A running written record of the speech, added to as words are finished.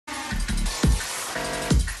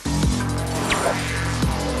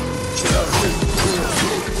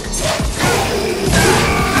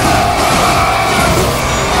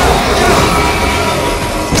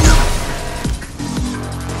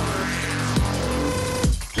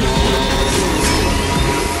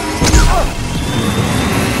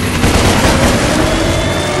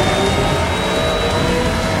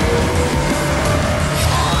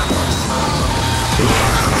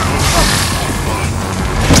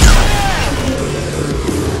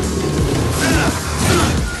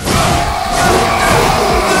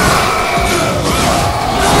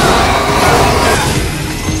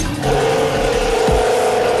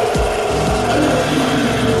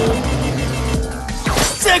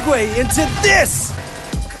segue into this!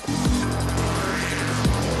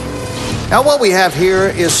 Now what we have here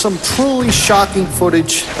is some truly shocking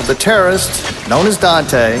footage of the terrorist, known as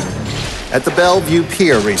Dante, at the Bellevue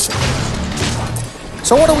Pier recently.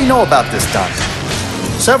 So what do we know about this Dante?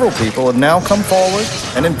 Several people have now come forward,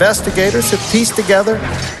 and investigators have pieced together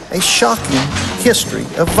a shocking history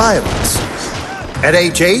of violence. At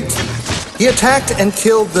age 8, he attacked and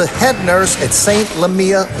killed the head nurse at St.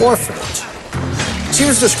 Lamia Orphanage. She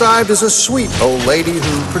was described as a sweet old lady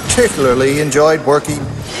who particularly enjoyed working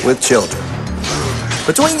with children.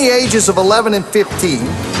 Between the ages of 11 and 15,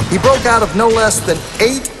 he broke out of no less than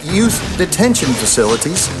 8 youth detention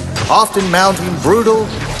facilities, often mounting brutal,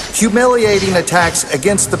 humiliating attacks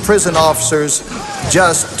against the prison officers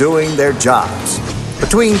just doing their jobs.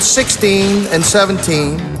 Between 16 and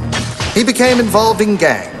 17, he became involved in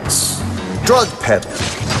gangs, drug peddling,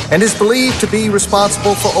 and is believed to be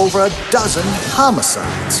responsible for over a dozen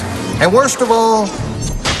homicides. And worst of all,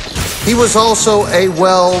 he was also a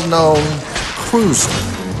well-known cruiser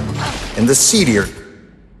in the seedier